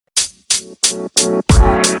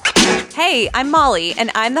Hey, I'm Molly,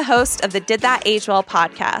 and I'm the host of the Did That Age Well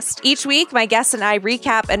podcast. Each week, my guests and I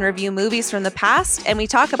recap and review movies from the past, and we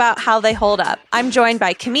talk about how they hold up. I'm joined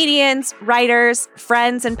by comedians, writers,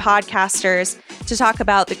 friends, and podcasters to talk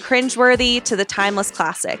about the cringeworthy to the timeless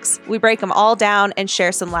classics. We break them all down and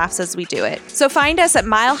share some laughs as we do it. So find us at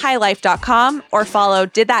milehighlife.com or follow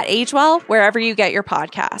Did That Age Well wherever you get your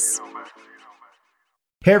podcasts.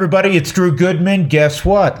 Hey everybody, it's Drew Goodman. Guess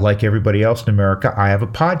what? Like everybody else in America, I have a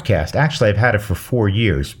podcast. Actually, I've had it for 4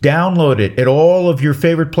 years. Download it at all of your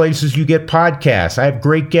favorite places you get podcasts. I have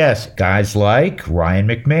great guests. Guys like Ryan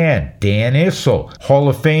McMahon, Dan Issel, Hall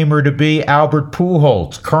of Famer to be Albert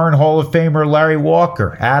Pujols, current Hall of Famer Larry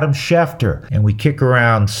Walker, Adam Schefter. And we kick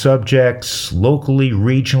around subjects locally,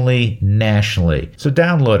 regionally, nationally. So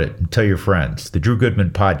download it and tell your friends. The Drew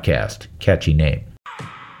Goodman Podcast. Catchy name.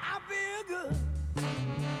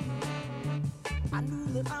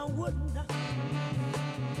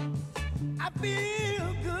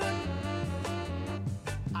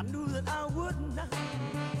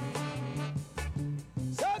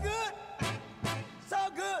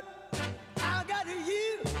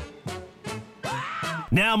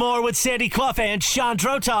 Now more with Sandy Clough and Sean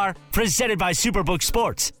Drotar, presented by Superbook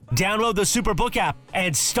Sports. Download the Superbook app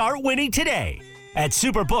and start winning today at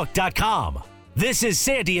superbook.com. This is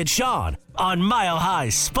Sandy and Sean on Mile High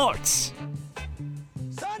Sports.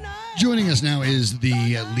 Joining us now is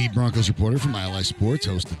the lead Broncos reporter from Mile High Sports,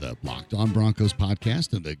 host of the Locked On Broncos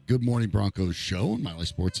podcast and the Good Morning Broncos show on Mile High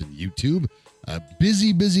Sports and YouTube. A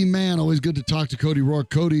busy man. Always good to talk to Cody Roark.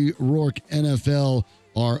 Cody Roark, NFL.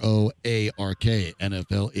 ROARK.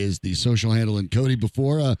 NFL is the social handle. And Cody,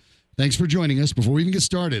 thanks for joining us. Before we even get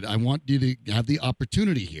started, I want you to have the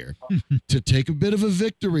opportunity here to take a bit of a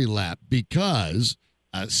victory lap because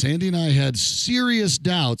Sandy and I had serious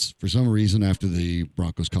doubts for some reason after the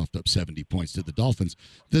Broncos coughed up 70 points to the Dolphins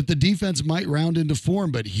that the defense might round into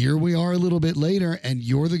form. But here we are a little bit later, and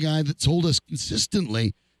you're the guy that told us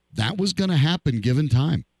consistently that was going to happen given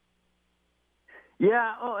time.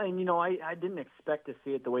 Yeah, and I didn't expect to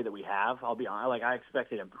see it the way that we have. I'll be honest, I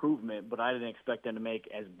expected improvement, but I didn't expect them to make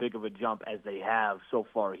as big of a jump as they have so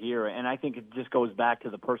far here. And I think it just goes back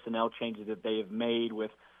to the personnel changes that they have made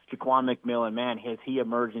with Jaquan McMillan. Man, has he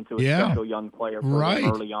emerged into a special young player for them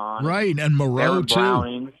early on? Right, and Moreau too.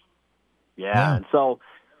 Browning. Yeah, and so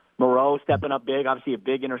Moreau stepping up big. Obviously, a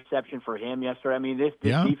big interception for him yesterday. I mean, this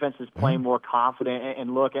defense is playing more confident.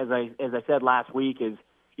 And look, as I said last week, is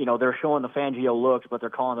they're showing the Fangio looks, but they're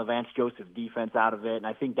calling the Vance Joseph defense out of it. And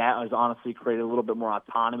I think that has honestly created a little bit more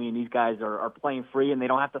autonomy. And these guys are playing free, and they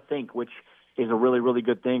don't have to think, which is a really, really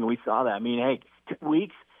good thing. And we saw that. I mean, hey, 2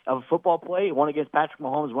 weeks of football play, one against Patrick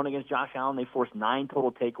Mahomes, one against Josh Allen. They forced 9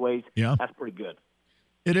 total takeaways. Yeah. That's pretty good.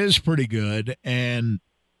 It is pretty good. And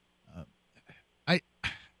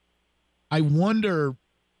I wonder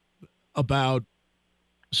about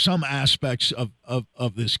some aspects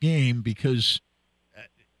of this game because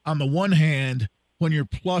on the one hand, when you're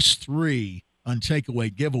 +3 on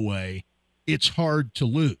takeaway giveaway, it's hard to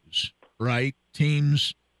lose, right?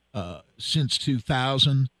 Teams since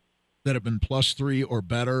 2000 that have been +3 or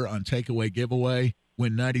better on takeaway giveaway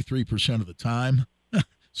win 93% of the time.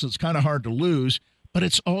 So it's kind of hard to lose, but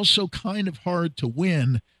it's also kind of hard to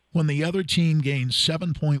win when the other team gains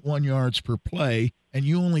 7.1 yards per play and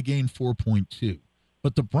you only gain 4.2.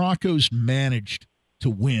 But the Broncos managed to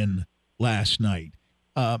win last night.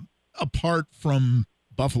 Apart from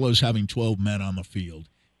Buffalo's having 12 men on the field,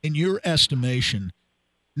 in your estimation,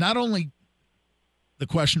 not only the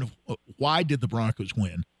question of why did the Broncos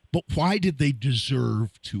win, but why did they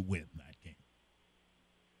deserve to win that game?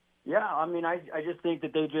 Yeah, I mean, I just think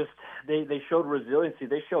that they showed resiliency.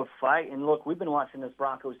 They showed fight. And look, we've been watching this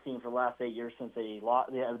Broncos team for the last 8 years since they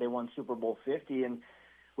won Super Bowl 50, and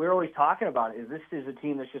we're always talking about it. This is a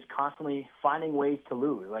team that's just constantly finding ways to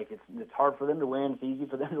lose. Like it's hard for them to win. It's easy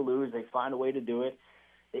for them to lose. They find a way to do it.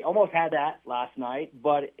 They almost had that last night,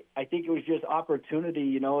 but I think it was just opportunity.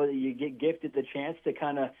 You get gifted the chance to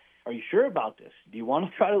kind of, are you sure about this? Do you want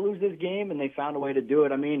to try to lose this game? And they found a way to do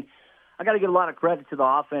it. I mean, I got to give a lot of credit to the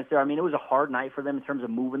offense there. I mean, it was a hard night for them in terms of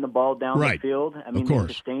moving the ball down the field. I mean, they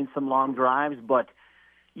sustained some long drives, but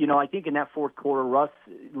I think in that fourth quarter, Russ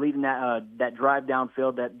leading that drive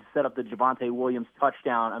downfield that set up the Javonte Williams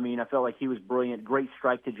touchdown. I mean, I felt like he was brilliant. Great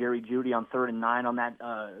strike to Jerry Jeudy on 3rd and 9 on that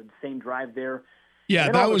same drive there. Yeah,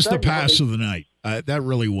 that was the pass of the night. That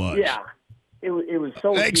really was. Yeah, it was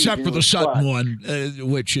so. Except for the Sutton one,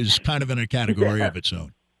 which is kind of in a category of its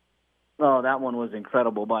own. Oh, that one was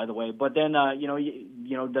incredible, by the way. But then,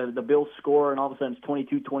 the Bills score, and all of a sudden it's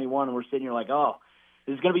 22-21, and we're sitting here like, oh,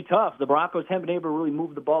 this is going to be tough. The Broncos haven't been able to really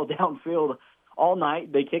move the ball downfield all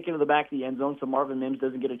night. They kick into the back of the end zone, so Marvin Mims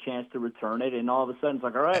doesn't get a chance to return it, and all of a sudden it's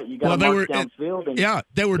like, all right, you got to march downfield. And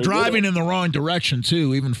they were driving in the wrong direction,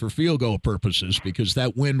 too, even for field goal purposes, because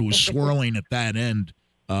that wind was swirling at that end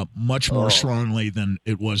much more strongly than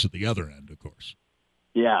it was at the other end, of course.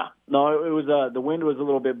 Yeah. No, it was the wind was a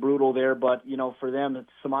little bit brutal there, but, for them,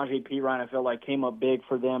 Samaje Perine, I felt like came up big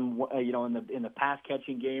for them, in the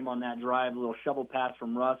pass-catching game on that drive, a little shovel pass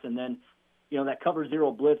from Russ, and then that cover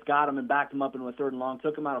zero blitz got him and backed him up into a 3rd and long,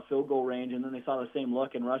 took him out of field goal range, and then they saw the same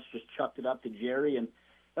look, and Russ just chucked it up to Jerry. And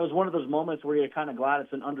that was one of those moments where you're kind of glad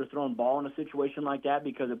it's an underthrown ball in a situation like that,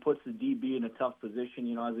 because it puts the DB in a tough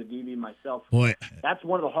position. As a DB myself, boy, that's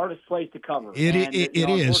one of the hardest plays to cover. It is.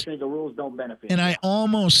 Unfortunately, the rules don't benefit. And I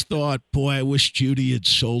almost thought, boy, I wish Jeudy had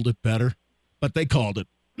sold it better, but they called it.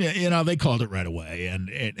 They called it right away, and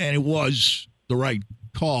it was the right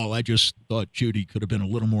call. I just thought Jeudy could have been a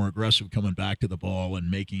little more aggressive coming back to the ball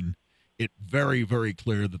and making it very, very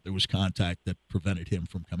clear that there was contact that prevented him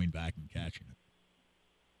from coming back and catching it.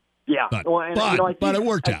 Yeah, but it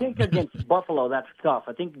worked out. I think against Buffalo, that's tough.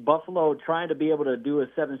 I think Buffalo trying to be able to do a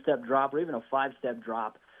 7-step drop or even a 5-step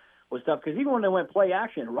drop was tough, because even when they went play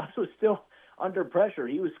action, Russ was still under pressure.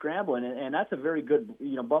 He was scrambling, and that's a very good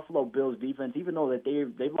Buffalo Bills defense. Even though that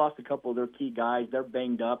they've lost a couple of their key guys, they're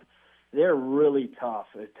banged up. They're really tough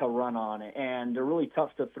to run on, and they're really tough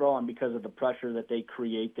to throw on because of the pressure that they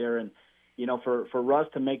create there. And for Russ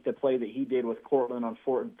to make the play that he did with Cortland on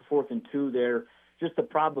 4th and 2 there, just the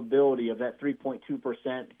probability of that 3.2%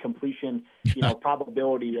 completion,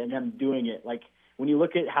 probability and them doing it. Like, when you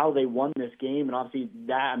look at how they won this game, and obviously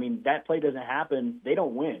that play doesn't happen, they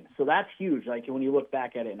don't win. So that's huge. Like, when you look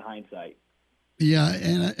back at it in hindsight. Yeah,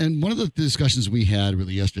 and one of the discussions we had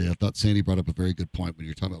really yesterday, I thought Sandy brought up a very good point when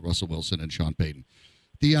you're talking about Russell Wilson and Sean Payton.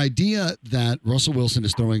 The idea that Russell Wilson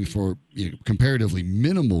is throwing for comparatively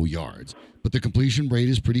minimal yards, but the completion rate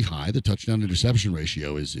is pretty high. The touchdown-interception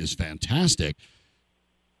ratio is fantastic.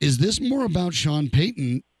 Is this more about Sean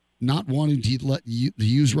Payton not wanting to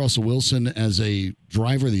use Russell Wilson as a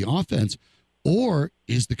driver of the offense, or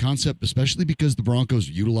is the concept, especially because the Broncos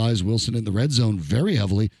utilize Wilson in the red zone very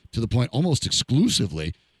heavily, to the point almost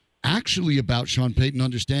exclusively, actually about Sean Payton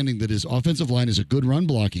understanding that his offensive line is a good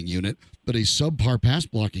run-blocking unit, but a subpar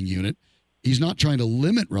pass-blocking unit? He's not trying to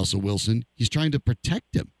limit Russell Wilson. He's trying to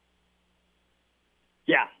protect him.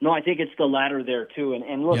 Yeah, no, I think it's the latter there, too.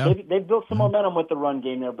 And look, they've built some momentum with the run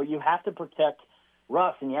game there, but you have to protect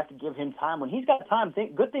Russ, and you have to give him time. When he's got time,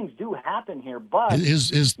 good things do happen here. But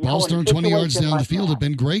his balls thrown 20 yards down the field have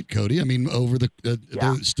been great, Cody. I mean, over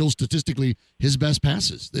they're still statistically his best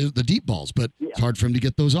passes, the deep balls, but it's hard for him to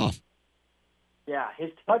get those off. Yeah, his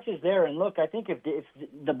touch is there. And look, I think if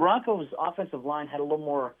the Broncos' offensive line had a little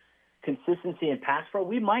more consistency in pass pro,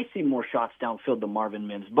 we might see more shots downfield to Marvin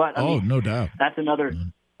Mims. But no doubt, that's another.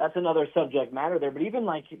 That's another subject matter there. But even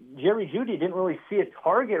like Jerry Jeudy didn't really see a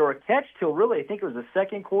target or a catch till really, I think it was the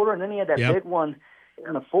 2nd quarter, and then he had that big one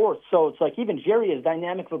in the 4th. So it's like, even Jerry, as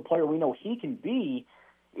dynamic of a player we know he can be,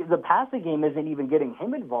 the passing game isn't even getting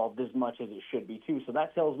him involved as much as it should be too. So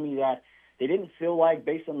that tells me that they didn't feel like,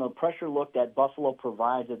 based on the pressure look that Buffalo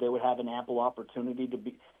provides, that they would have an ample opportunity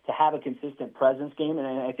to have a consistent presence game. And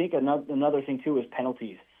I think another thing too is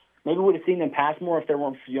penalties. Maybe we would have seen them pass more if there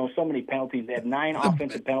weren't so many penalties. They had 9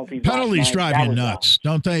 offensive penalties. Penalties drive you nuts,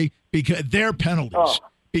 don't they? Because they're penalties. Oh.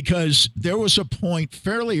 Because there was a point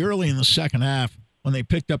fairly early in the second half when they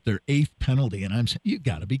picked up their 8th penalty, and I'm saying, you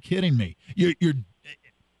got to be kidding me. You're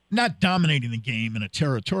not dominating the game in a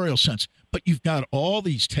territorial sense, but you've got all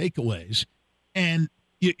these takeaways, and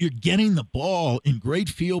you're getting the ball in great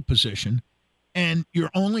field position, and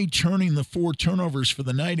you're only turning the 4 turnovers for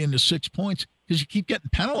the night into 6 points because you keep getting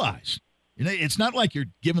penalized. It's not like you're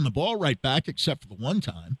giving the ball right back, except for the one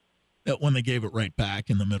time that when they gave it right back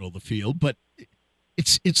in the middle of the field. But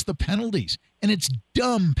it's the penalties, and it's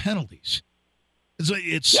dumb penalties.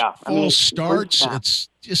 It's false starts. It's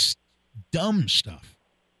just dumb stuff.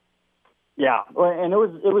 Yeah, and it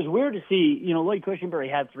was weird to see. Lloyd Cushenberry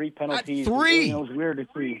had 3 penalties. 3. It was weird to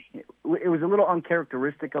see. It was a little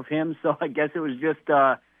uncharacteristic of him. So I guess it was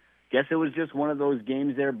just one of those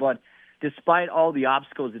games there. But despite all the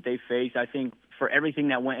obstacles that they faced, I think for everything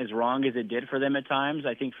that went as wrong as it did for them at times,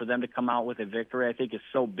 I think for them to come out with a victory, I think is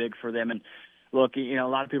so big for them. And look, a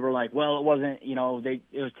lot of people are like, well, it wasn't,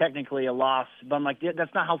 it was technically a loss. But I'm like,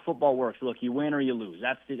 that's not how football works. Look, you win or you lose.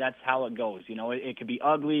 That's how it goes. It could be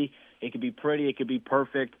ugly, it could be pretty, it could be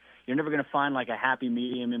perfect. You're never going to find like a happy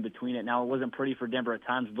medium in between it. Now, it wasn't pretty for Denver at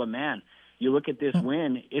times, but man, you look at this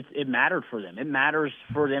win, it mattered for them. It matters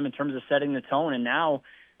for them in terms of setting the tone. And now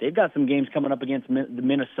they've got some games coming up against the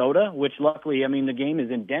Minnesota, which luckily, I mean, the game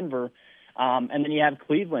is in Denver. And then you have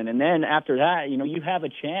Cleveland. And then after that, you have a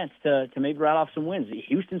chance to maybe rattle off some wins.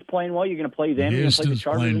 Houston's playing well. You're going to play them. You're going to play the Houston's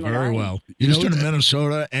Chargers. playing very well. Houston and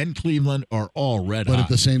Minnesota and Cleveland are all red hot. But at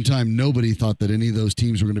the same time, nobody thought that any of those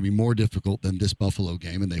teams were going to be more difficult than this Buffalo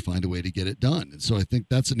game, and they find a way to get it done. And so I think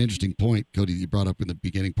that's an interesting point, Cody, that you brought up in the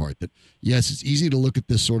beginning part, that, yes, it's easy to look at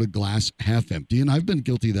this sort of glass half empty, and I've been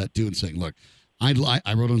guilty of that too, and saying, look, I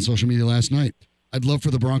wrote on social media last night, I'd love for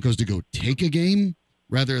the Broncos to go take a game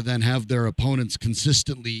rather than have their opponents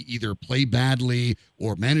consistently either play badly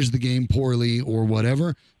or manage the game poorly or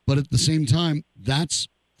whatever. But at the same time, that's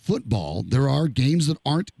football. There are games that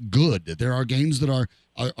aren't good. There are games that are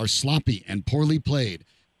sloppy and poorly played.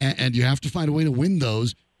 And you have to find a way to win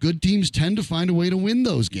those. Good teams tend to find a way to win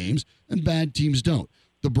those games, and bad teams don't.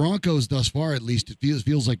 The Broncos, thus far at least, it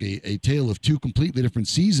feels like a tale of two completely different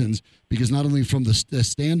seasons, because not only from the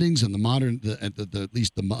standings and at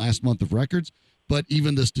least the last month of records, but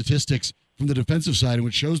even the statistics from the defensive side,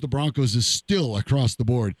 which shows the Broncos is still across the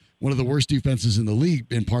board one of the worst defenses in the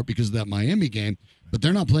league, in part because of that Miami game. But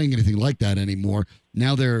they're not playing anything like that anymore.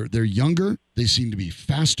 Now they're younger, they seem to be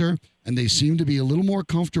faster, and they seem to be a little more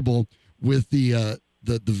comfortable with the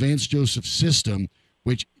Vance Joseph system,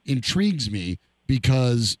 which intrigues me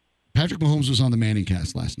because Patrick Mahomes was on the Manning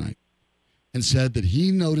cast last night and said that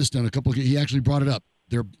he noticed on he actually brought it up.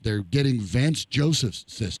 They're getting Vance Joseph's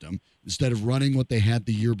system instead of running what they had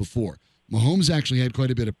the year before. Mahomes actually had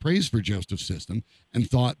quite a bit of praise for Joseph's system and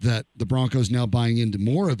thought that the Broncos now buying into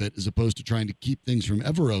more of it as opposed to trying to keep things from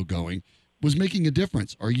Evero going was making a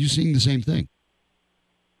difference. Are you seeing the same thing?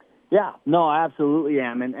 Yeah, no, I absolutely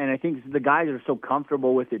am. And I think the guys are so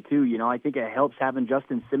comfortable with it too. I think it helps having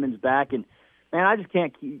Justin Simmons back. And man, I just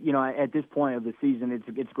can't, at this point of the season,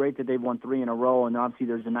 it's great that they've won 3 in a row, and obviously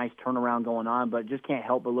there's a nice turnaround going on, but just can't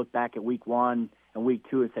help but look back at week 1 and week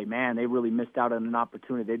 2 and say, man, they really missed out on an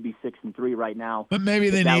opportunity. They'd be 6-3 right now. But maybe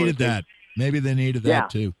they needed that. Maybe they needed that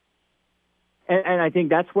too. And I think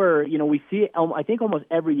that's where, we see it, I think almost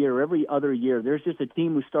every year, every other year, there's just a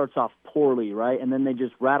team who starts off poorly, right? And then they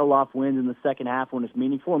just rattle off wins in the second half when it's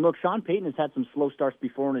meaningful. And look, Sean Payton has had some slow starts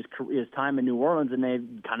before in his time in New Orleans, and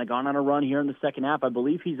they've kind of gone on a run here in the second half. I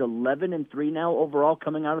believe he's 11-3 now overall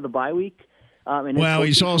coming out of the bye week. Well,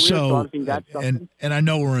 he's also, and I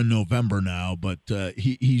know we're in November now, but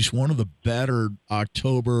he's one of the better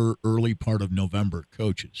October, early part of November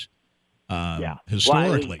coaches.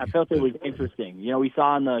 Historically. Well, I felt it was interesting. We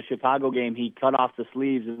saw in the Chicago game he cut off the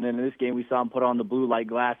sleeves, and then in this game we saw him put on the blue light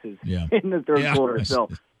glasses in the third quarter. So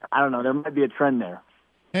I don't know. There might be a trend there.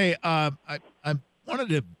 Hey, I wanted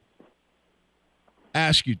to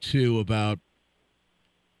ask you too about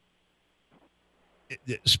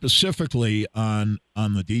specifically on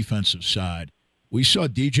the defensive side. We saw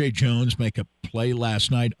DJ Jones make a play last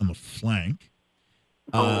night on the flank.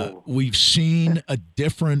 We've seen a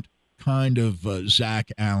different kind of Zach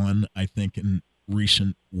Allen, I think, in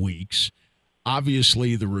recent weeks.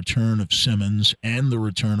 Obviously, the return of Simmons and the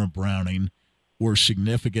return of Browning were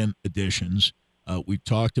significant additions. We've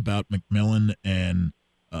talked about McMillan and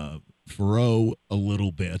Farrow a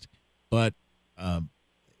little bit, but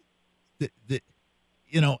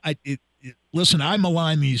listen, I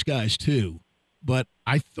malign these guys too, but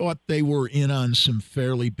I thought they were in on some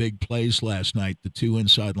fairly big plays last night, the 2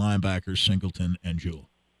 inside linebackers, Singleton and Jewell.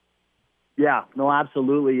 Yeah, no,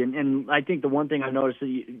 absolutely. And I think the one thing I noticed,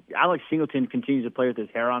 Alex Singleton continues to play with his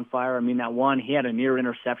hair on fire. I mean, that one, he had a near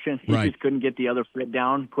interception. He just couldn't get the other foot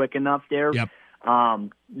down quick enough there. Yep.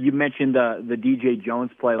 You mentioned the DJ Jones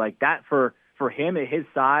play. Like that for him at his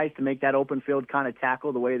size to make that open field kind of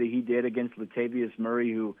tackle the way that he did against Latavius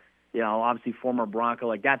Murray, who, obviously former Bronco.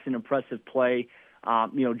 Like that's an impressive play.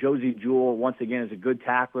 Josie Jewell, once again, is a good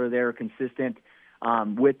tackler there, consistent.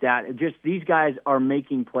 With that, just these guys are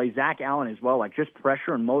making plays. Zach Allen as well, like just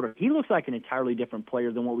pressure and motor. He looks like an entirely different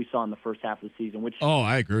player than what we saw in the first half of the season. Which,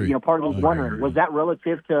 I agree. Part of me wondering was that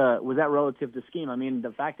relative to scheme? I mean,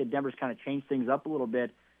 the fact that Denver's kind of changed things up a little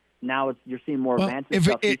bit. Now you're seeing more advanced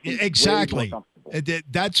stuff. Exactly.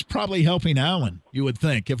 That's probably helping Allen. You would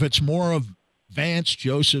think if it's more of Vance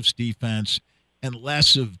Joseph's defense and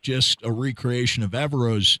less of just a recreation of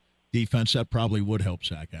Evero's defense, that probably would help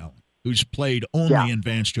Zach Allen, who's played only in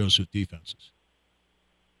Vance Joseph defenses.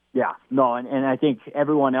 Yeah, no, and I think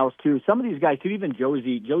everyone else, too. Some of these guys, too, even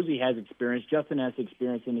Josie has experience. Justin has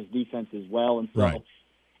experience in his defense as well. And so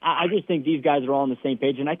I just think these guys are all on the same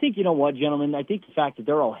page. And I think, you know what, gentlemen, I think the fact that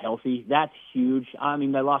they're all healthy, that's huge. I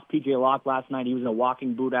mean, they lost P.J. Locke last night. He was in a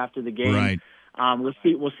walking boot after the game. Right. We'll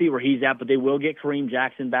see where he's at, but they will get Kareem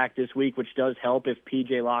Jackson back this week, which does help if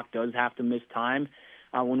P.J. Locke does have to miss time.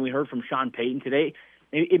 when we heard from Sean Payton today,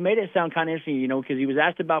 it made it sound kind of interesting, because he was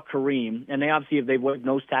asked about Kareem, and they obviously, if they would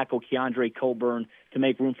nose tackle Keandre Coburn to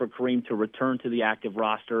make room for Kareem to return to the active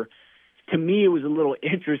roster. To me, it was a little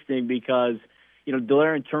interesting because,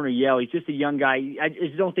 De'Aaron Turner, he's just a young guy. I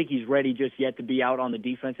just don't think he's ready just yet to be out on the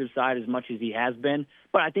defensive side as much as he has been.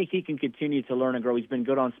 But I think he can continue to learn and grow. He's been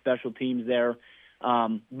good on special teams there.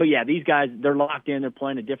 But yeah, these guys, they're locked in. They're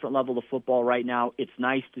playing a different level of football right now. It's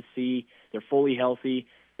nice to see. They're fully healthy.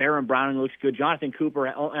 Baron Browning looks good. Jonathan Cooper,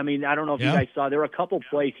 I don't know if you guys saw, there were a couple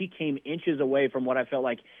plays. He came inches away from what I felt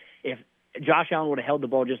like if Josh Allen would have held the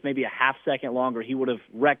ball just maybe a half second longer, he would have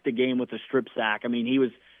wrecked the game with a strip sack. He was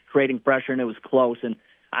creating pressure, and it was close. And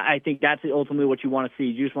I think that's ultimately what you want to see.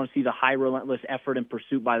 You just want to see the high, relentless effort and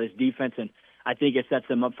pursuit by this defense, and I think it sets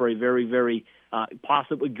them up for a very, very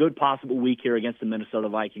possible week here against the Minnesota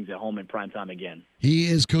Vikings at home in primetime again. He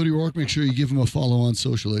is Cody Roark. Make sure you give him a follow on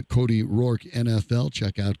social at Cody Roark NFL.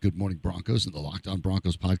 Check out Good Morning Broncos and the Locked On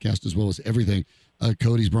Broncos podcast, as well as everything.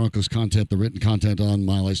 Cody's Broncos content, the written content on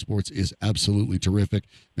My Life Sports is absolutely terrific.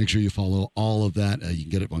 Make sure you follow all of that. You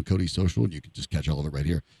can get it on Cody's social, and you can just catch all of it right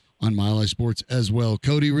here on My Life Sports as well.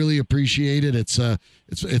 Cody, really appreciate it.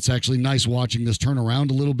 It's actually nice watching this turn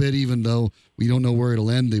around a little bit, even though we don't know where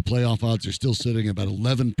it'll end. The playoff odds are still sitting at about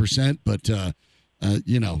 11%, but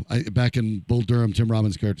back in Bull Durham, Tim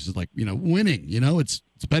Robbins' character is like, winning. It's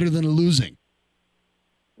better than losing.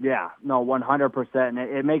 Yeah, no, 100%. And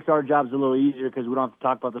it makes our jobs a little easier because we don't have to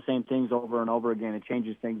talk about the same things over and over again. It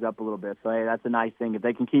changes things up a little bit. So, hey, that's a nice thing. If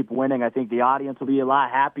they can keep winning, I think the audience will be a lot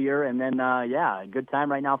happier. And then, a good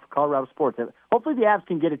time right now for Colorado sports. Hopefully the Avs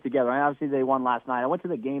can get it together. Obviously, they won last night. I went to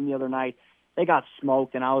the game the other night. They got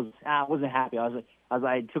smoked, and I wasn't happy.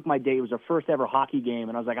 I took my date. It was their first ever hockey game,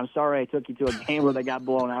 and I was like, I'm sorry I took you to a game where they got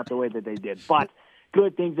blown out the way that they did. But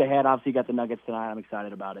good things ahead. Obviously, got the Nuggets tonight. I'm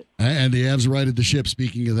excited about it. And the Avs righted the ship.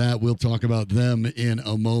 Speaking of that, we'll talk about them in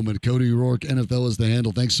a moment. Cody Roark, NFL is the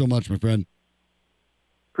handle. Thanks so much, my friend.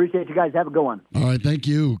 Appreciate you guys. Have a good one. All right, thank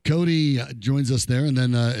you. Cody joins us there, and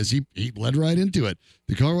then as he led right into it,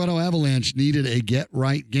 the Colorado Avalanche needed a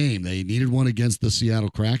get-right game. They needed one against the Seattle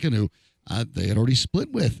Kraken, who they had already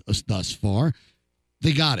split with us thus far.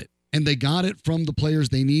 They got it. And they got it from the players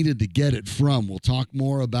they needed to get it from. We'll talk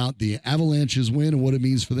more about the Avalanche's win and what it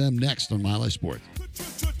means for them next on My Life Sports. I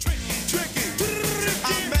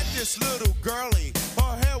met this little girlie.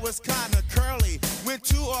 Her hair was kind of curly. Went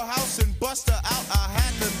to her house and bust her out. I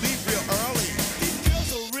had to leave real early. These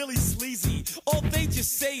girls are really sleazy. All they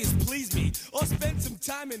just say is please me or spend some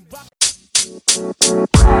time in rock.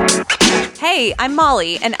 Hey, I'm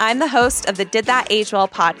Molly, and I'm the host of the Did That Age Well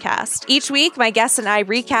podcast. Each week, my guests and I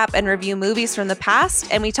recap and review movies from the past,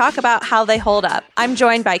 and we talk about how they hold up. I'm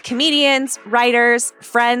joined by comedians, writers,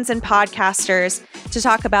 friends, and podcasters to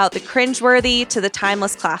talk about the cringeworthy to the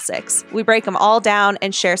timeless classics. We break them all down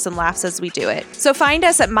and share some laughs as we do it. So find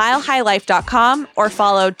us at milehighlife.com or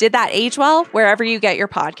follow Did That Age Well wherever you get your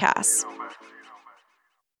podcasts.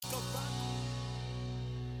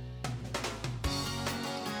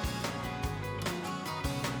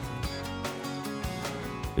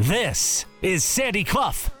 This is Sandy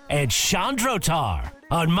Clough and Sean Drotar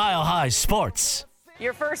on Mile High Sports.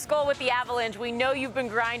 Your first goal with the Avalanche, we know you've been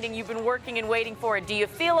grinding, you've been working and waiting for it. Do you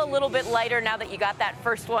feel a little bit lighter now that you got that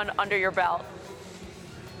first one under your belt?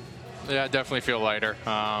 Yeah, I definitely feel lighter.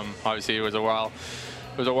 Obviously, it was a while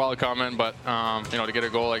coming, but to get a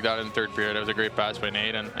goal like that in the third period, it was a great pass by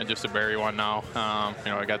Nate, and just to bury one now.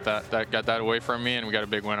 I got that away from me, and we got a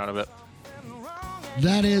big win out of it.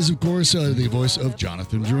 That is, of course, the voice of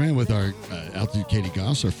Jonathan Drouin with our Altitude Katie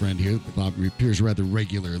Goss, our friend here. Bob appears rather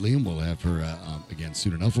regularly, and we'll have her again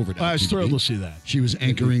soon enough over at I was thrilled to see that. She was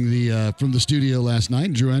anchoring the from the studio last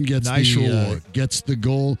night. Drouin gets gets the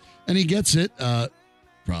goal, and he gets it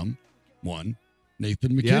from one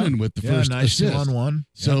Nathan McKinnon with the first assist. 2-on-1.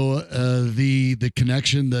 So the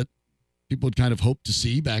connection that people had kind of hoped to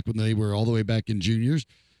see back when they were all the way back in juniors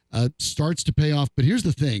starts to pay off. But here's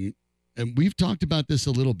the thing. And we've talked about this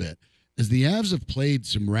a little bit, as the Avs have played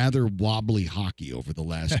some rather wobbly hockey over the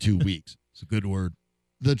last 2 weeks. It's a good word.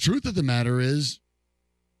 The truth of the matter is,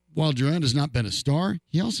 while Drouin has not been a star,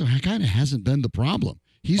 he also kind of hasn't been the problem.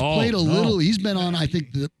 He's played a little. He's been on, I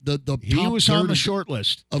think, the he top was on the short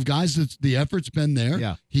list of guys that the effort's been there.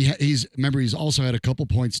 Yeah. He's also had a couple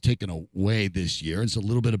points taken away this year. It's a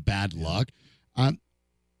little bit of bad luck.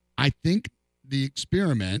 I think the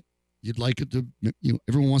experiment, you'd like it to,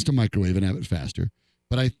 everyone wants to microwave and have it faster.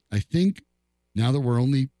 But I think now that we're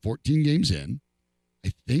only 14 games in,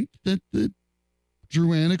 I think that the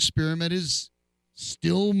Drouin experiment is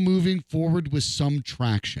still moving forward with some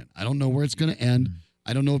traction. I don't know where it's going to end.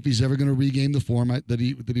 I don't know if he's ever going to regain the form that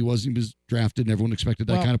he was. He was drafted, and everyone expected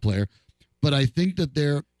that kind of player. But I think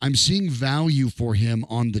that I'm seeing value for him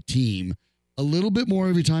on the team a little bit more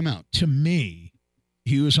every time out. To me,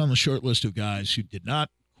 he was on the short list of guys who did not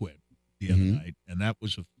quit the other night, and that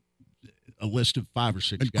was a list of 5 or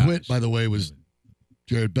 6 guys. Quit, by the way, was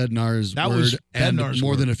Jared Bednar's word, and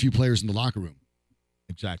more than a few players in the locker room.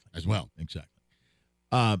 Exactly. As well. Exactly.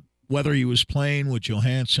 Whether he was playing with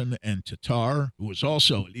Johansson and Tatar, who was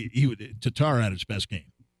also Tatar had his best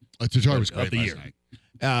game. Tatar was great of the last year.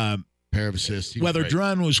 Night. Pair of assists. Whether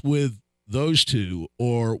Drouin was with those two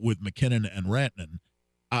or with McKinnon and Rantanen,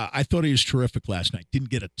 I thought he was terrific last night. Didn't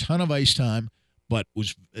get a ton of ice time, but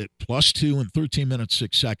was at +2 in 13 minutes,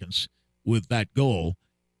 6 seconds with that goal.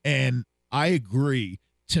 And I agree.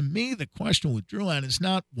 To me, the question with Drouin is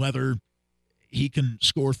not whether he can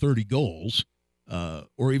score 30 goals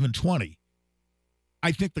or even 20.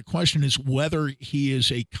 I think the question is whether he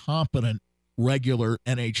is a competent, regular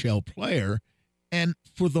NHL player. And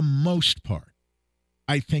for the most part,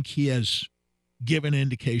 I think he has given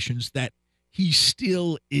indications that he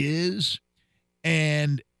still is.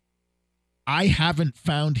 And I haven't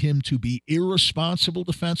found him to be irresponsible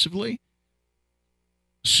defensively.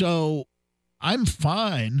 So I'm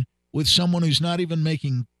fine with someone who's not even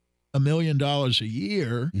making $1 million a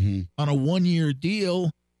year on a 1-year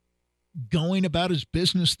deal going about his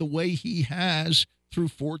business the way he has through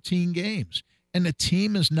 14 games. And the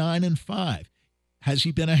team is 9-5. Has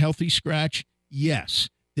he been a healthy scratch? Yes.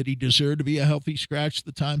 Did he deserve to be a healthy scratch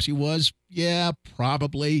the times he was? Yeah,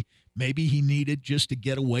 probably. Maybe he needed just to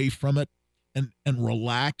get away from it and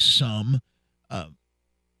relax some.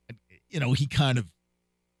 He kind of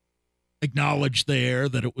acknowledged there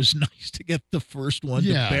that it was nice to get the first one,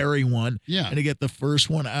 to bury one, and to get the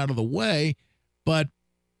first one out of the way. But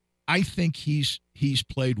I think he's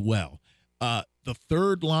played well. The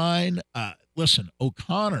third line, listen,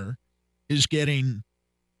 O'Connor is getting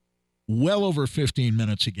well over 15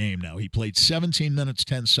 minutes a game now. He played 17 minutes,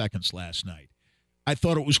 10 seconds last night. I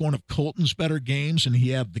thought it was one of Colton's better games, and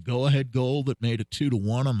he had the go-ahead goal that made it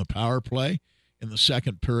 2-1 on the power play in the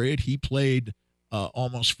second period. He played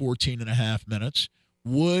almost 14 and a half minutes.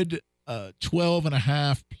 Wood, 12 and a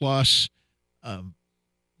half plus.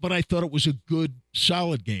 But I thought it was a good,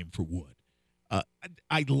 solid game for Wood.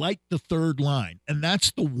 I like the third line, and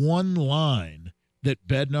that's the one line that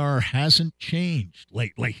Bednar hasn't changed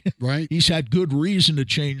lately. Right. He's had good reason to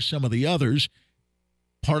change some of the others.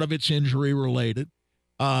 Part of it's injury related.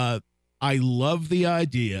 I love the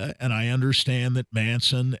idea, and I understand that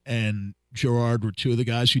Manson and Gerard were two of the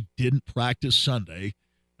guys who didn't practice Sunday.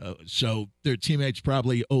 So their teammates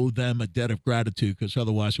probably owe them a debt of gratitude, because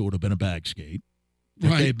otherwise it would have been a bag skate.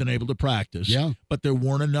 Right. They've been able to practice. Yeah. But there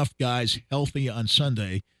weren't enough guys healthy on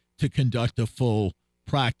Sunday to conduct a full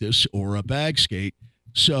practice or a bag skate.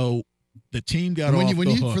 So the team got off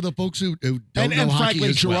the hook. For the folks who don't know and hockey frankly,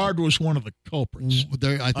 as Gerard was one of the culprits.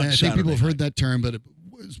 I think people have heard that term, but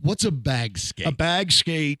what's a bag skate? A bag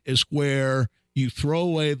skate is where you throw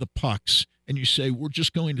away the pucks and you say, we're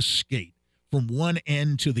just going to skate from one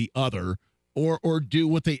end to the other, or do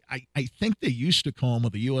what I think they used to call them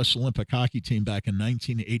with the U.S. Olympic hockey team back in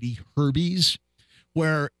 1980, Herbies,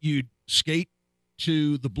 where you'd skate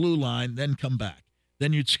to the blue line, then come back.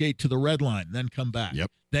 Then you'd skate to the red line, then come back.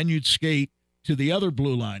 Yep. Then you'd skate to the other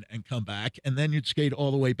blue line and come back, and then you'd skate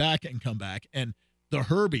all the way back and come back. And the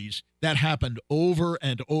Herbies, that happened over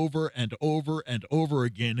and over and over and over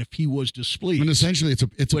again if he was displeased. And essentially, it's a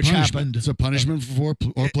punishment. It's a punishment for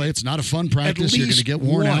play. It's not a fun practice. You're going to get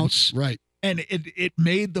worn out. Right. And it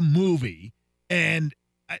made the movie, and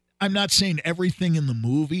I'm not saying everything in the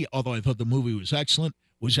movie, although I thought the movie was excellent,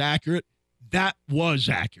 was accurate. That was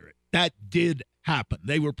accurate. That did happen.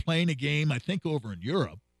 They were playing a game, I think, over in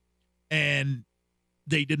Europe, and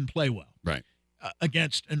they didn't play well. Right.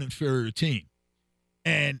 Against an inferior team.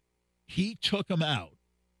 And he took them out,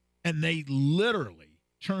 and they literally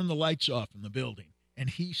turned the lights off in the building, and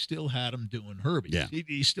he still had them doing Herbies. Yeah.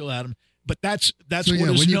 He still had them. But that's So, what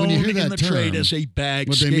is known in that the term, trade as a bag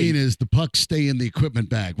what skate. they mean is the pucks stay in the equipment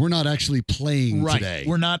bag. We're not actually playing today.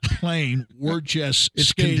 We're not playing. We're just it's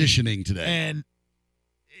skating. Conditioning today. And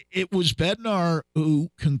it was Bednar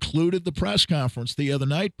who concluded the press conference the other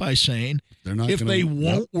night by saying, if they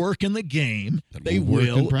won't work in the game, they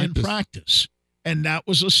will in practice. And that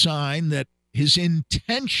was a sign that his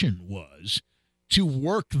intention was to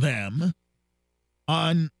work them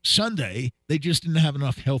on Sunday. They just didn't have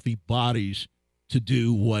enough healthy bodies to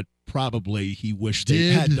do what probably he wished they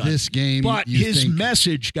had done. This game, but his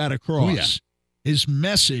message got across. Oh, yeah. His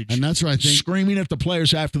message, and that's where I think screaming at the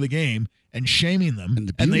players after the game and shaming them,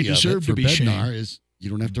 and they deserve to be shamed. You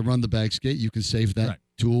don't have to run the bag skate. You can save that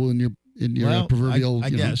tool in your proverbial, I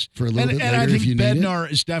guess. for a little bit later I think if you need it.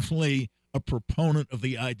 Bednar is definitely a proponent of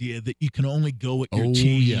the idea that you can only go with your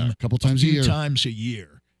team a couple times times a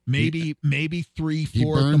year. Maybe 3, 4 he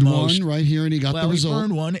at burned the most. one right here, and he got the result. He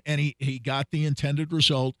burned one, and he got the intended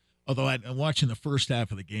result. Although I'm watching the first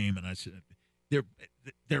half of the game, and I said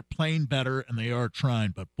they're playing better, and they are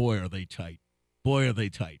trying, but boy, are they tight. Boy, are they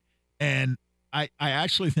tight. And I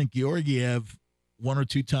actually think Georgiev 1 or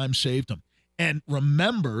 2 times saved them. And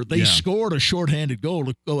remember, they scored a shorthanded goal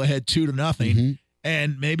to go ahead 2-0. Mm-hmm.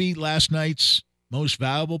 And maybe last night's most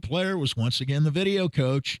valuable player was once again the video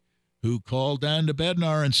coach, who called down to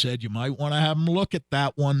Bednar and said, you might want to have him look at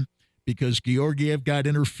that one because Georgiev got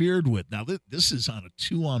interfered with. Now, this is on a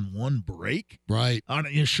 2-on-1 break. Right. On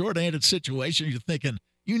a shorthanded situation, you're thinking,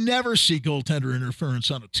 you never see goaltender interference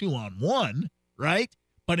on a 2-on-1, right?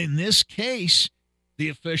 But in this case, the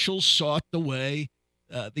officials saw it the way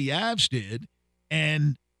the Avs did,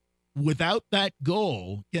 and without that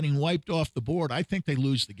goal getting wiped off the board, I think they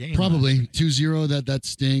lose the game. Probably 2-0. That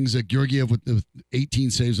stings. Georgiev with 18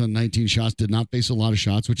 saves on 19 shots did not face a lot of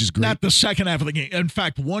shots, which is great. Not the second half of the game. In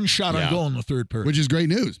fact, 1 shot on goal in the third period, which is great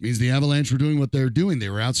news. Means the Avalanche were doing what they're doing. They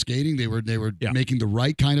were out skating. They were making the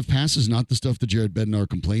right kind of passes, not the stuff that Jared Bednar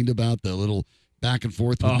complained about. The little back and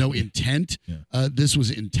forth with no intent. Yeah. This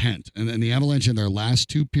was intent, and the Avalanche in their last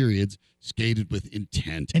 2 periods skated with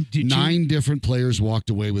intent. And 9 different players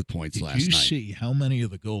walked away with points last night. Did you see how many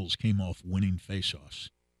of the goals came off winning faceoffs?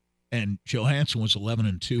 And Johansson was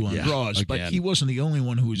 11-2 on draws, but he wasn't the only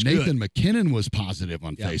one who was good. Nathan McKinnon was positive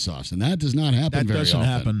on faceoffs, and that does not happen very often. That doesn't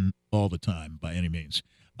happen all the time by any means.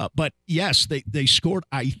 But, yes, they scored,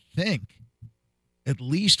 I think, at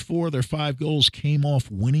least 4 of their 5 goals came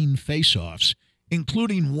off winning faceoffs,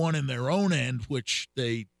 including one in their own end, which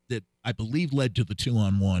that I believe led to the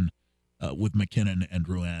 2-on-1 with McKinnon and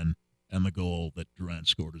Drouin, and the goal that Drouin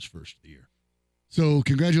scored his first of the year. So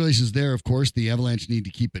congratulations there. Of course, the Avalanche need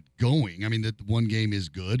to keep it going. I mean, that one game is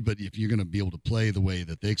good, but if you're going to be able to play the way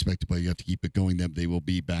that they expect to play, you have to keep it going. They will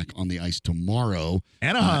be back on the ice tomorrow.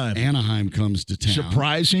 Anaheim comes to town.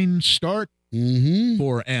 Surprising start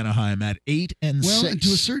for Anaheim at 8-6. Well, and to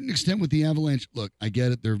a certain extent with the Avalanche, look, I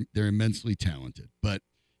get it. They're immensely talented, but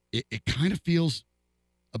it kind of feels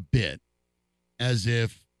a bit as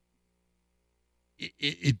if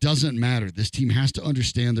it doesn't matter. This team has to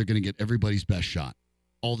understand they're going to get everybody's best shot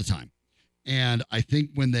all the time. And I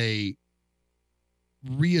think when they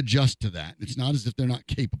readjust to that, it's not as if they're not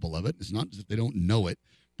capable of it. It's not as if they don't know it,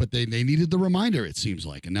 but they needed the reminder, it seems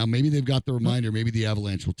like. And now maybe they've got the reminder. Maybe the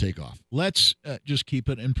Avalanche will take off. Let's just keep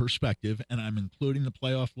it in perspective, and I'm including the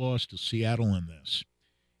playoff loss to Seattle in this.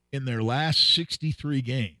 In their last 63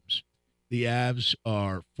 games, the Avs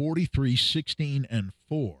are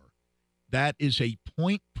 43-16-4. That is a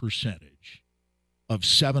point percentage of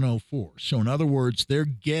 .704. So, in other words, they're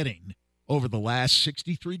getting, over the last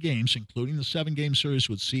 63 games, including the 7-game series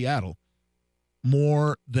with Seattle,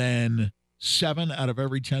 more than 7 out of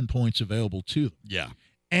every 10 points available to them. Yeah.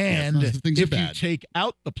 And if you take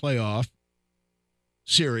out the playoff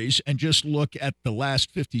series and just look at the last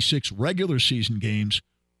 56 regular season games,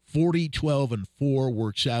 40-12-4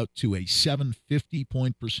 works out to a .750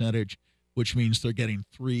 point percentage, which means they're getting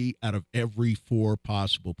 3 out of every 4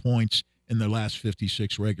 possible points in their last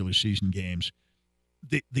 56 regular season games.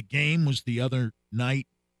 The game was the other night,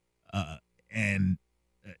 and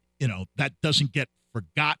that doesn't get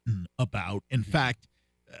forgotten about. In fact,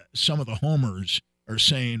 some of the homers are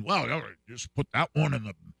saying, "Well, just put that one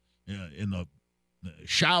in the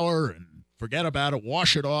shower and forget about it,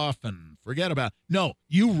 wash it off and forget about it." No,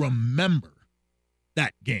 you remember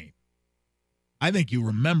that game. I think you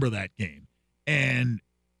remember that game. And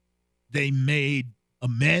they made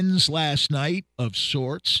amends last night of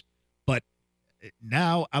sorts. But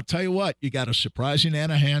now, I'll tell you what, you got a surprising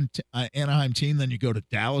Anaheim team. Then you go to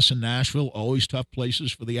Dallas and Nashville, always tough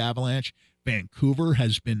places for the Avalanche. Vancouver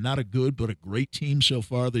has been not a good but a great team so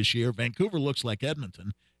far this year. Vancouver looks like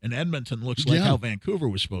Edmonton, and Edmonton looks like how Vancouver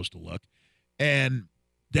was supposed to look. And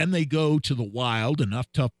then they go to the Wild,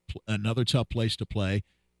 another tough place to play.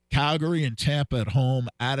 Calgary and Tampa at home,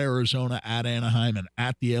 at Arizona, at Anaheim, and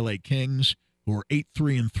at the LA Kings, who are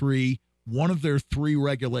 8-3-3. One of their 3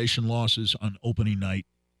 regulation losses on opening night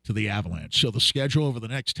to the Avalanche. So the schedule over the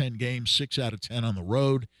next 10 games, 6 out of 10 on the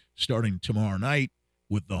road, starting tomorrow night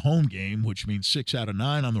with the home game, which means 6 out of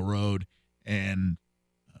 9 on the road, and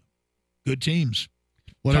good teams.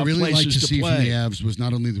 What I really liked to see play. from the Avs was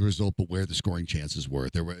not only the result, but where the scoring chances were.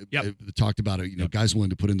 There were they talked about it. Guys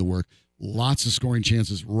willing to put in the work. Lots of scoring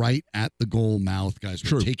chances right at the goal mouth. Guys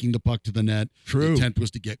were taking the puck to the net. True. The intent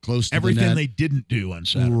was to get close to the net. Everything they didn't do on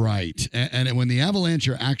Saturday. Right. And when the Avalanche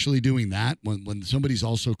are actually doing that, when somebody's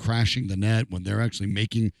also crashing the net, when they're actually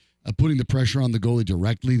putting the pressure on the goalie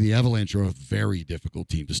directly, the Avalanche are a very difficult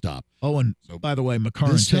team to stop. Oh, and by the way,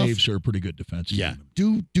 Makar and Taves are a pretty good defensive team.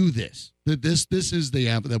 Do this. This is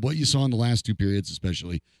what you saw in the last two periods,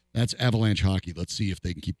 especially. That's Avalanche hockey. Let's see if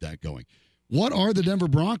they can keep that going. What are the Denver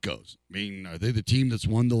Broncos? I mean, are they the team that's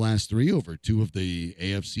won the last three over two of the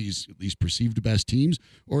AFC's at least perceived best teams?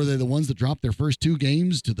 Or are they the ones that dropped their first two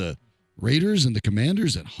games to the Raiders and the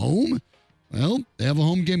Commanders at home? Well, they have a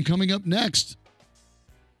home game coming up next.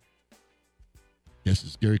 Yes,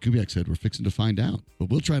 as Gary Kubiak said, we're fixing to find out. But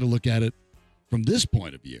we'll try to look at it from this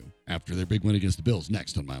point of view after their big win against the Bills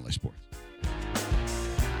next on Mile High Sports.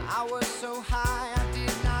 I was so high, I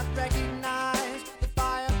did not recognize the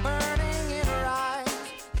fire burning in her eyes,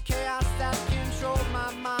 the chaos that controlled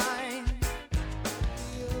my mind.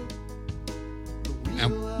 A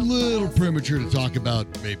little premature to talk about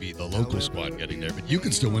maybe the local squad getting there, but you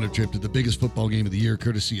can still win a trip to the biggest football game of the year,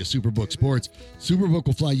 courtesy of Superbook Sports. Superbook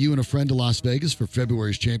will fly you and a friend to Las Vegas for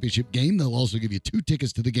February's championship game. They'll also give you 2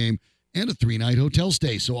 tickets to the game and a 3-night hotel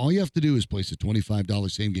stay. So all you have to do is place a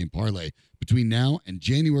 $25 same-game parlay between now and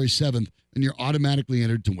January 7th, and you're automatically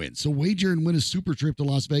entered to win. So wager and win a super trip to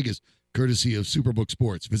Las Vegas, courtesy of Superbook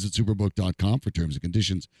Sports. Visit superbook.com for terms and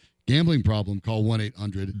conditions. Gambling problem, call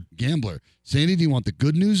 1-800-GAMBLER. Sandy, do you want the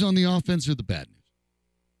good news on the offense or the bad news?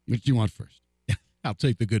 Which do you want first? I'll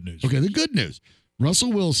take the good news. Okay, the good news.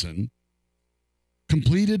 Russell Wilson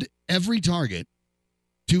completed every target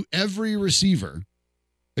to every receiver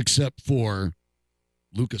except for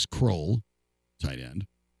Lucas Kroll, tight end,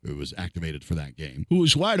 who was activated for that game. Who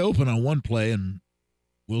was wide open on one play, and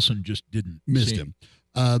Wilson just didn't. Missed him.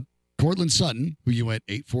 Cortland Sutton, who you went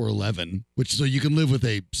 8 for 11, which so you can live with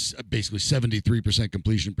a basically 73%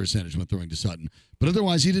 completion percentage when throwing to Sutton. But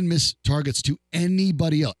otherwise, he didn't miss targets to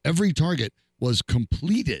anybody else. Every target was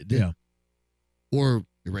completed or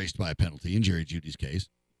erased by a penalty in Jerry Jeudy's case,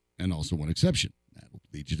 and also one exception. That will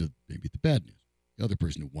lead you to maybe the bad news. The other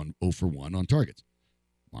person who won 0 for 1 on targets,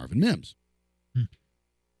 Marvin Mims,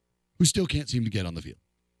 who still can't seem to get on the field.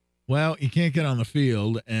 Well, he can't get on the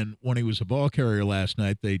field, and when he was a ball carrier last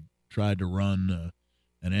night, they tried to run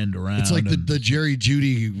an end around. It's like the Jerry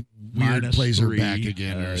Jeudy weird plays are back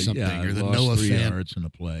again or something, or the Noah Fant. Yards in a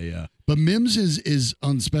play, But Mims is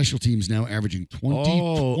on special teams now averaging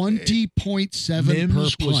 20.7 per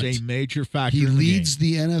Mims punt. was a major factor. He in leads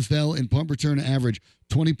the NFL in punt return average,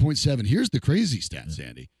 20.7. Here's the crazy stat,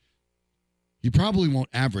 Sandy. He probably won't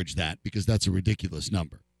average that because that's a ridiculous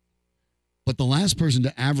number. But the last person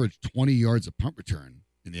to average 20 yards of punt return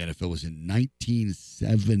in the NFL was in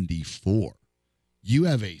 1974. You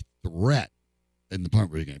have a threat in the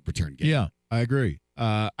punt return game. Yeah, I agree.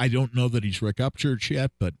 I don't know that he's Rick Upchurch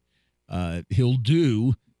yet, but he'll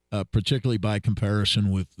do, particularly by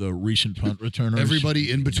comparison with the recent punt returners.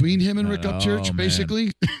 Everybody in between him and Rick Upchurch,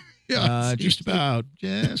 basically? Just about.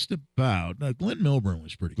 Glenn Milburn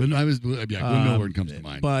was pretty good. Glenn Milburn comes to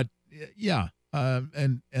mind. But, yeah.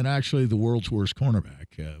 And actually, the world's worst cornerback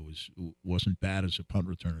wasn't bad as a punt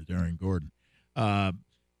returner, Darren Gordon.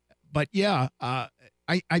 But yeah, I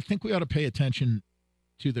think we ought to pay attention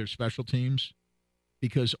to their special teams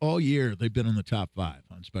because all year they've been in the top 5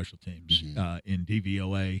 on special teams in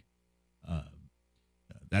DVOA.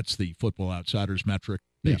 That's the Football Outsiders metric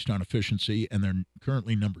based on efficiency, and they're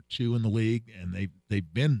currently number 2 in the league, and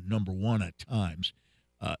they've been number 1 at times.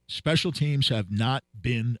 Special teams have not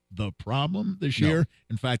been the problem this year.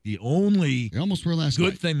 In fact, the only they almost were last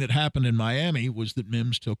good night. thing that happened in Miami was that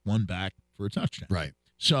Mims took one back for a touchdown. Right.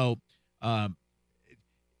 So, let's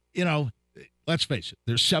face it,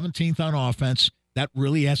 they're 17th on offense. That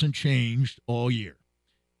really hasn't changed all year.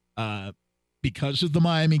 Because of the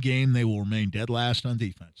Miami game, they will remain dead last on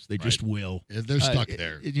defense. They just will. They're stuck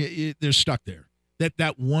there. They're stuck there.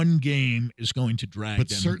 That one game is going to drag them.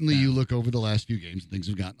 But certainly down. you look over the last few games, things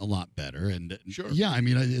have gotten a lot better. And sure. Yeah, I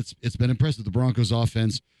mean, it's been impressive. The Broncos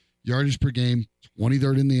offense, yardage per game,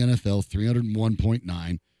 23rd in the NFL,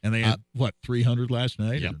 301.9. And they had, 300 last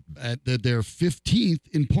night? Yeah. They're 15th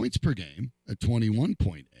in points per game at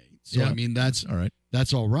 21.8. So, I mean, that's all right.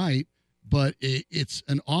 That's all right. But it's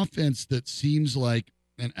an offense that seems like,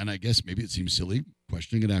 and I guess maybe it seems silly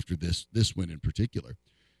questioning it after this win in particular.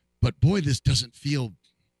 But, boy, this doesn't feel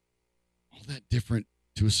all that different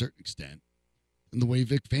to a certain extent in the way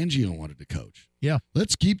Vic Fangio wanted to coach. Yeah.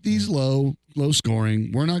 Let's keep these low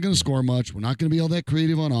scoring. We're not going to score much. We're not going to be all that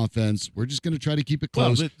creative on offense. We're just going to try to keep it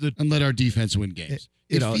close and let our defense win games.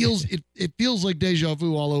 It feels like deja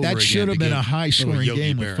vu all over again. That should have been a high-scoring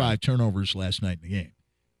game with 5 turnovers last night in the game.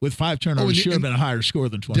 With 5 turnovers, should have been a higher score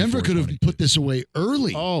than 24. Denver could have put this away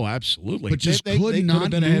early. Oh, absolutely. But just they could not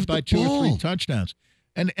have been move ahead by the 2 or ball. 3 touchdowns.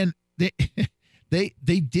 And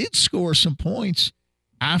they did score some points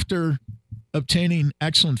after obtaining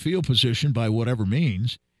excellent field position by whatever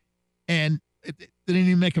means, and they didn't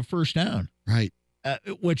even make a first down. Right.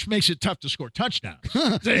 Which makes it tough to score touchdowns.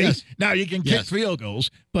 Yes. Now you can kick field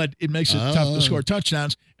goals, but it makes it tough to score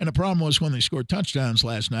touchdowns. And the problem was when they scored touchdowns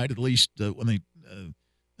last night, at least when they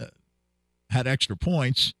had extra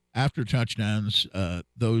points after touchdowns,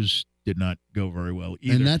 those did not go very well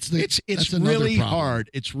either. And that's it's another really problem. hard.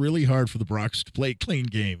 It's really hard for the Broncos to play a clean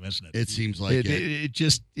game, isn't it? It seems like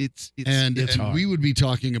it's hard. We would be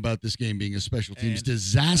talking about this game being a special teams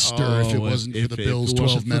disaster if it wasn't for the Bills'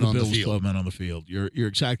 12 men on the field. 12 men on the field. You're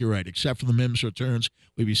exactly right. Except for the Mims returns,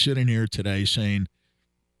 we'd be sitting here today saying,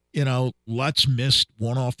 Lutz missed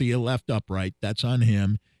one off the left upright. That's on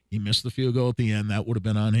him. He missed the field goal at the end. That would have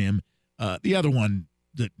been on him. The other one,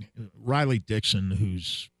 that Riley Dixon,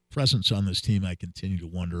 whose presence on this team I continue to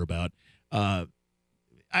wonder about. I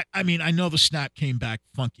know the snap came back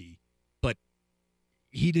funky, but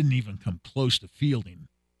he didn't even come close to fielding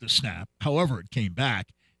the snap. However, it came back,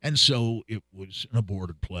 and so it was an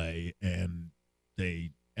aborted play, and they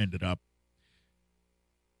ended up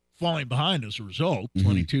falling behind as a result,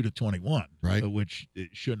 22-21, right? Which it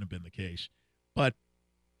shouldn't have been the case. But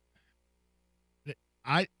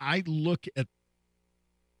I look at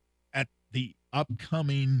the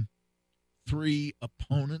upcoming 3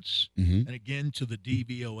 opponents, and again to the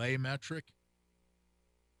DVOA metric,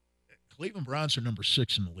 Cleveland Browns are number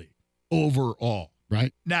 6 in the league overall.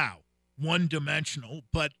 Right. Now, one-dimensional,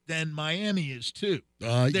 but then Miami is too.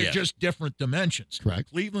 They're just different dimensions. Correct.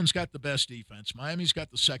 Cleveland's got the best defense. Miami's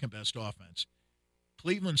got the second-best offense.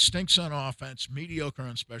 Cleveland stinks on offense, mediocre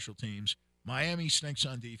on special teams. Miami stinks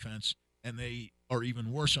on defense, and they are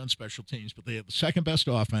even worse on special teams, but they have the second-best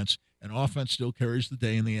offense, and offense still carries the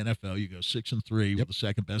day in the NFL. You go 6-3 with the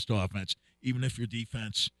second-best offense, even if your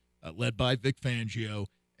defense, led by Vic Fangio,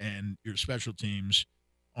 and your special teams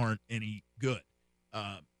aren't any good.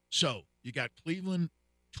 So you got Cleveland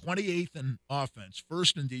 28th in offense,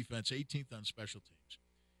 1st in defense, 18th on special teams.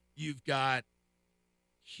 You've got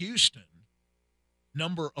Houston,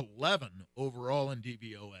 number 11 overall in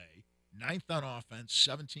DVOA, 9th on offense,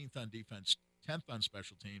 17th on defense, 10th on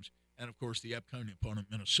special teams, and, of course, the upcoming opponent,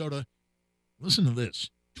 Minnesota. Listen to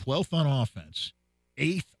this. 12th on offense,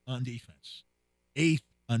 8th on defense. 8th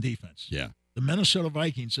on defense. Yeah. The Minnesota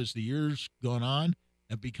Vikings, as the years gone on,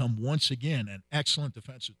 have become once again an excellent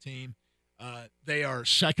defensive team. They are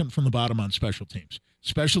second from the bottom on special teams.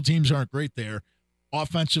 Special teams aren't great there.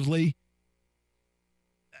 Offensively,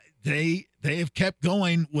 they have kept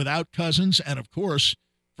going without Cousins, and, of course,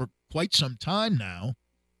 for quite some time now,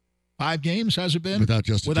 5 games, has it been? Without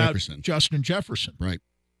Jefferson. Justin Jefferson. Right.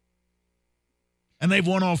 And they've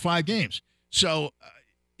won all 5 games. So,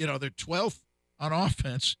 they're 12th on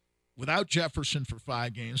offense without Jefferson for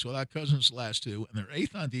 5 games, without Cousins the last 2, and they're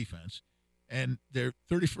 8th on defense. And they're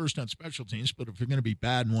 31st on special teams, but if you're going to be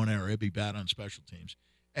bad in one area, be bad on special teams.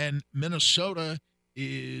 And Minnesota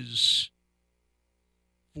is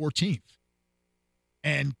 14th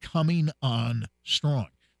and coming on strong.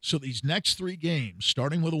 So these next 3 games,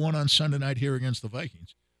 starting with the one on Sunday night here against the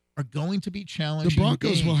Vikings, are going to be challenging. The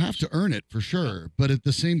Broncos games. will have to earn it for sure, but at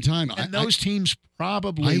the same time, and those teams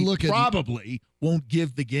probably won't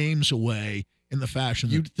give the games away in the fashion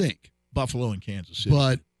that you'd think Buffalo and Kansas City.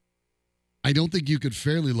 But I don't think you could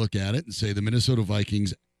fairly look at it and say the Minnesota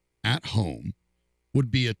Vikings at home would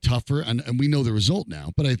be a tougher, and we know the result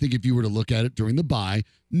now, but I think if you were to look at it during the bye,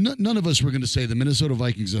 none of us were going to say the Minnesota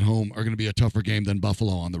Vikings at home are going to be a tougher game than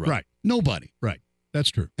Buffalo on the road. Right. Nobody. Right. That's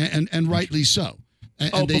true. And rightly so.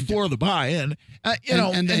 And before the bye-in.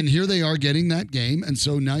 And here they are getting that game, and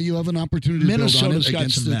so now you have an opportunity to build on it Minnesota's got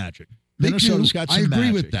against some magic. Minnesota's got some magic. I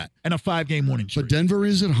agree with that. And a 5-game winning streak. But Denver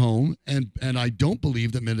is at home, and I don't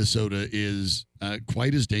believe that Minnesota is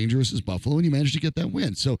quite as dangerous as Buffalo, and you managed to get that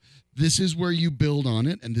win. So this is where you build on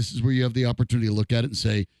it, and this is where you have the opportunity to look at it and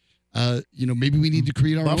say, maybe we need to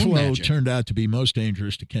create our own magic. Buffalo turned out to be most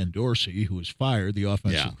dangerous to Ken Dorsey, who was fired, the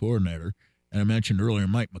offensive coordinator. And I mentioned earlier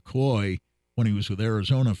Mike McCoy, when he was with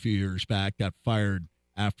Arizona a few years back, got fired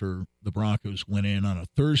after the Broncos went in on a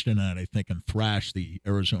Thursday night, I think, and thrashed the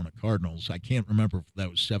Arizona Cardinals. I can't remember if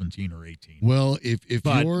that was 17 or 18. Well, if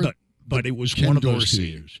but it was Ken one of those Dorsey, 2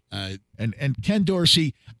 years. And Ken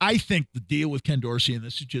Dorsey, I think the deal with Ken Dorsey, and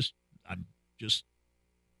I'm just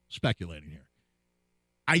speculating here,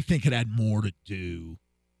 I think it had more to do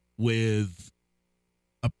with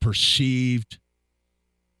a perceived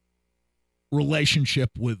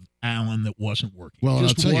relationship with Allen that wasn't working. Well,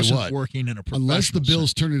 Just I'll tell wasn't you what, working in a professional unless the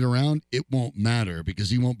Bills sense. turn it around, it won't matter because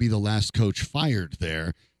he won't be the last coach fired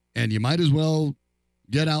there. And you might as well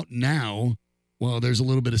get out now. Well, there's a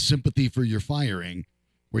little bit of sympathy for your firing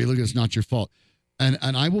where you look at it's not your fault. And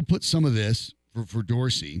I will put some of this for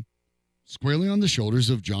Dorsey squarely on the shoulders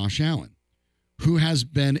of Josh Allen, who has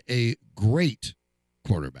been a great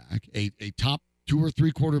quarterback, a top 2 or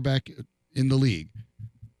 3 quarterback in the league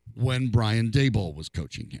when Brian Daboll was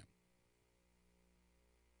coaching him.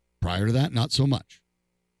 Prior to that, not so much.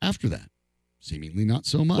 After that, seemingly not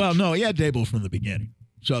so much. Well, no, he had Daboll from the beginning.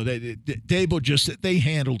 So Daboll they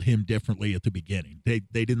handled him differently at the beginning. They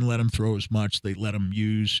didn't let him throw as much. They let him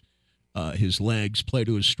use his legs, play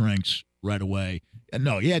to his strengths right away. And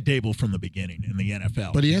no, he had Daboll from the beginning in the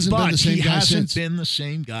NFL. But he hasn't been the same guy since. He hasn't been the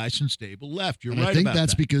same guy since Daboll left. You're right about that. I think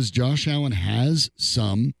that's because Josh Allen has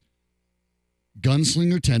some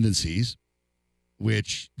gunslinger tendencies,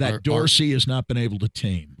 which Dorsey has not been able to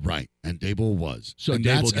tame. Right, and Daboll was. So and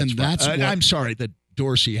that's I'm sorry that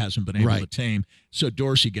Dorsey hasn't been able to tame. So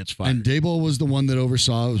Dorsey gets fired. And Daboll was the one that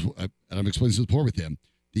oversaw, and I'm explaining this before with him,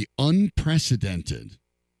 the unprecedented,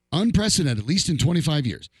 at least in 25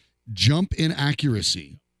 years, jump in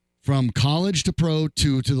accuracy from college to pro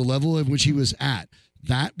to the level at which he was at.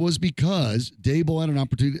 That was because Daboll had an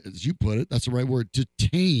opportunity, as you put it, that's the right word, to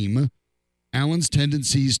tame Allen's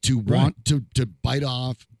tendencies to want to bite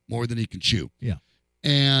off more than he can chew. Yeah.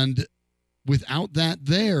 And without that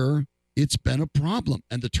there, it's been a problem.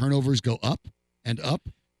 And the turnovers go up and up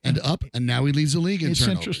and up, and now he leads the league in turnovers. It's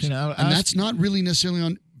interesting. And that's not really necessarily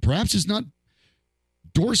on, perhaps it's not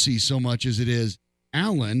Dorsey so much as it is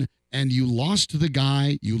Allen, and you lost the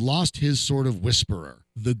guy, you lost his sort of whisperer.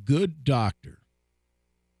 The good doctor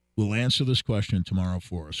will answer this question tomorrow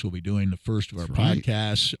for us. We'll be doing the first of our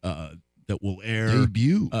podcasts that will air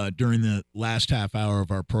during the last half hour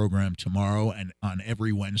of our program tomorrow and on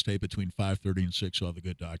every Wednesday between 5:30 and 6. We'll have the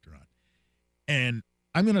good doctor on. And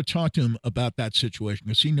I'm going to talk to him about that situation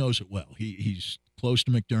because he knows it well. He's close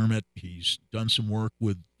to McDermott. He's done some work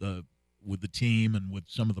with the team and with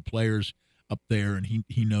some of the players up there, and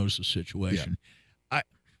he knows the situation. Yeah.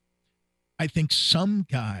 I think some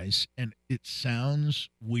guys, and it sounds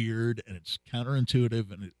weird and it's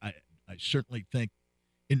counterintuitive, and I certainly think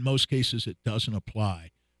in most cases it doesn't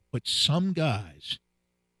apply, but some guys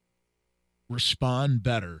respond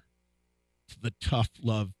better to the tough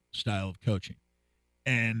love style of coaching.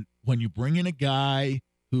 And when you bring in a guy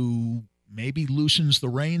who maybe loosens the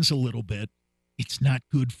reins a little bit, it's not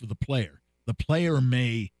good for the player. The player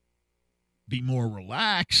may be more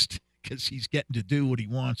relaxed because he's getting to do what he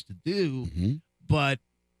wants to do. But,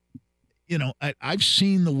 I've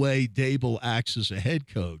seen the way Daboll acts as a head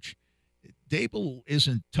coach. Daboll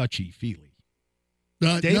isn't touchy-feely.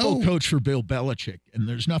 Daboll coached for Bill Belichick, and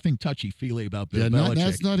there's nothing touchy-feely about Bill Belichick.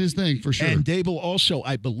 That's not his thing, for sure. And Daboll also,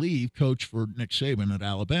 I believe, coached for Nick Saban at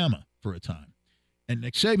Alabama for a time. And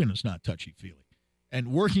Nick Saban is not touchy-feely.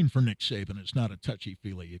 And working for Nick Saban is not a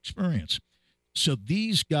touchy-feely experience. So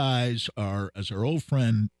these guys are, as our old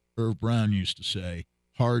friend Irv Brown used to say,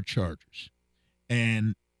 hard chargers.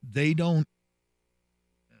 And they don't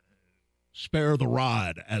spare the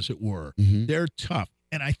rod, as it were. They're tough.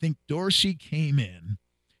 And I think Dorsey came in,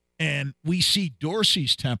 and we see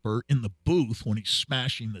Dorsey's temper in the booth when he's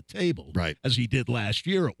smashing the table, as he did last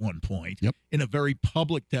year at one point, in a very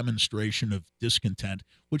public demonstration of discontent,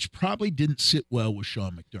 which probably didn't sit well with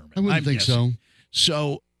Sean McDermott. I wouldn't think so.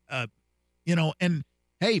 So, and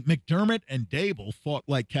hey, McDermott and Daboll fought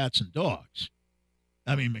like cats and dogs.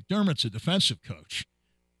 I mean, McDermott's a defensive coach.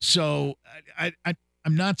 So I'm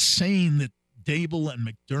not saying that Daboll and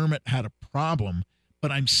McDermott had a problem,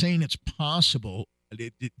 but I'm saying it's possible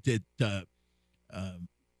that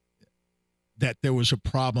there was a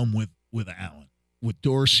problem with Allen. With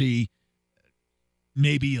Dorsey,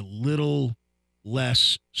 maybe a little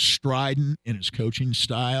less strident in his coaching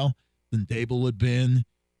style than Daboll had been.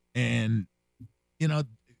 And,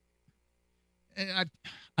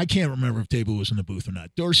 I can't remember if Daboll was in the booth or not.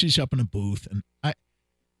 Dorsey's up in the booth, and I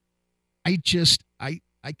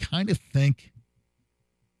kind of think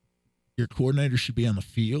your coordinator should be on the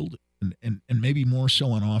field and maybe more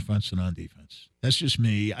so on offense than on defense. That's just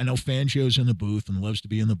me. I know Fangio's in the booth and loves to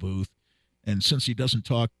be in the booth. And since he doesn't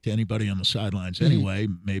talk to anybody on the sidelines anyway,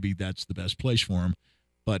 maybe that's the best place for him.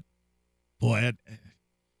 But, boy,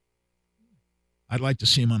 I'd like to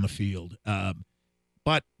see him on the field.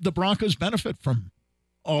 But the Broncos benefit from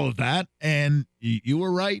all of that, and you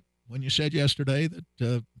were right when you said yesterday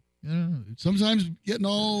that sometimes getting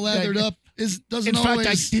all lathered up doesn't in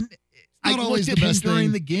always. In fact, I looked at him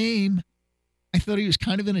during the game. I thought he was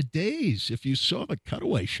kind of in a daze. If you saw the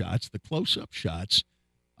cutaway shots, the close-up shots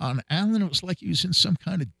on Allen, it was like he was in some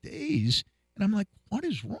kind of daze. And I'm like, what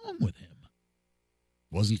is wrong with him?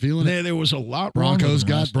 Wasn't feeling it. There was a lot Broncos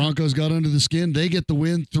wrong with him. Broncos got under the skin. They get the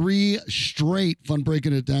win. 3 straight. Fun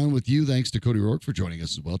breaking it down with you. Thanks to Cody Roark for joining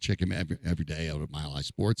us as well. Check him every day out at Mile High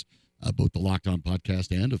Sports, both the Locked On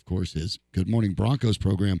podcast and, of course, his Good Morning Broncos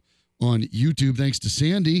program on YouTube. Thanks to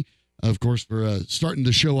Sandy, of course, for starting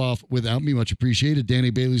the show off without me. Much appreciated. Danny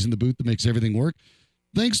Bailey's in the booth that makes everything work.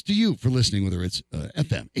 Thanks to you for listening, whether it's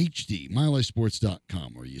FM, HD,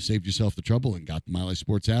 MileHighSports.com, where you saved yourself the trouble and got the Mile High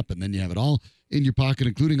Sports app, and then you have it all in your pocket,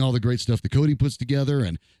 including all the great stuff that Cody puts together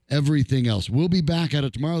and everything else. We'll be back at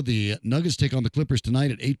it tomorrow. The Nuggets take on the Clippers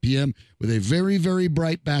tonight at 8 p.m. with a very, very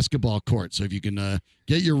bright basketball court. So if you can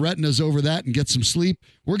get your retinas over that and get some sleep,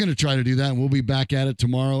 we're going to try to do that, and we'll be back at it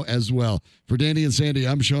tomorrow as well. For Danny and Sandy,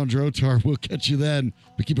 I'm Sean Drotar. We'll catch you then,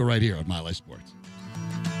 but keep it right here on Mile High Sports.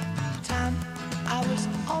 I was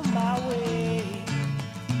on my way.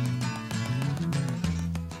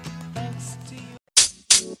 Thanks to you.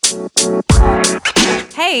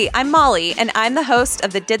 Hey, I'm Molly, and I'm the host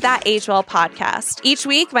of the Did That Age Well podcast. Each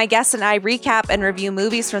week, my guests and I recap and review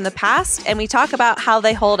movies from the past, and we talk about how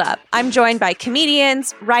they hold up. I'm joined by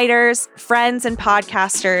comedians, writers, friends, and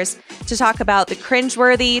podcasters to talk about the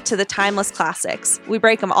cringeworthy to the timeless classics. We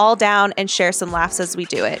break them all down and share some laughs as we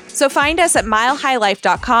do it. So find us at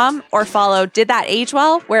milehighlife.com or follow Did That Age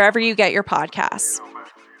Well wherever you get your podcasts.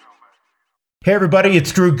 Hey everybody,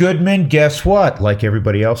 it's Drew Goodman. Guess what? Like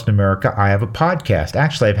everybody else in America, I have a podcast.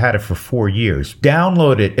 Actually, I've had it for 4 years.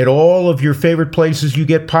 Download it at all of your favorite places you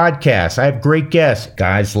get podcasts. I have great guests.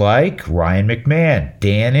 Guys like Ryan McMahon,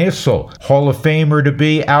 Dan Issel, Hall of Famer to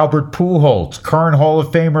be Albert Pujols, current Hall of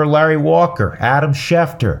Famer Larry Walker, Adam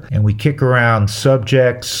Schefter, and we kick around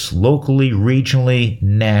subjects locally, regionally,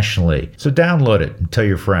 nationally. So download it and tell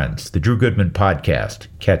your friends. The Drew Goodman Podcast.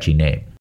 Catchy name.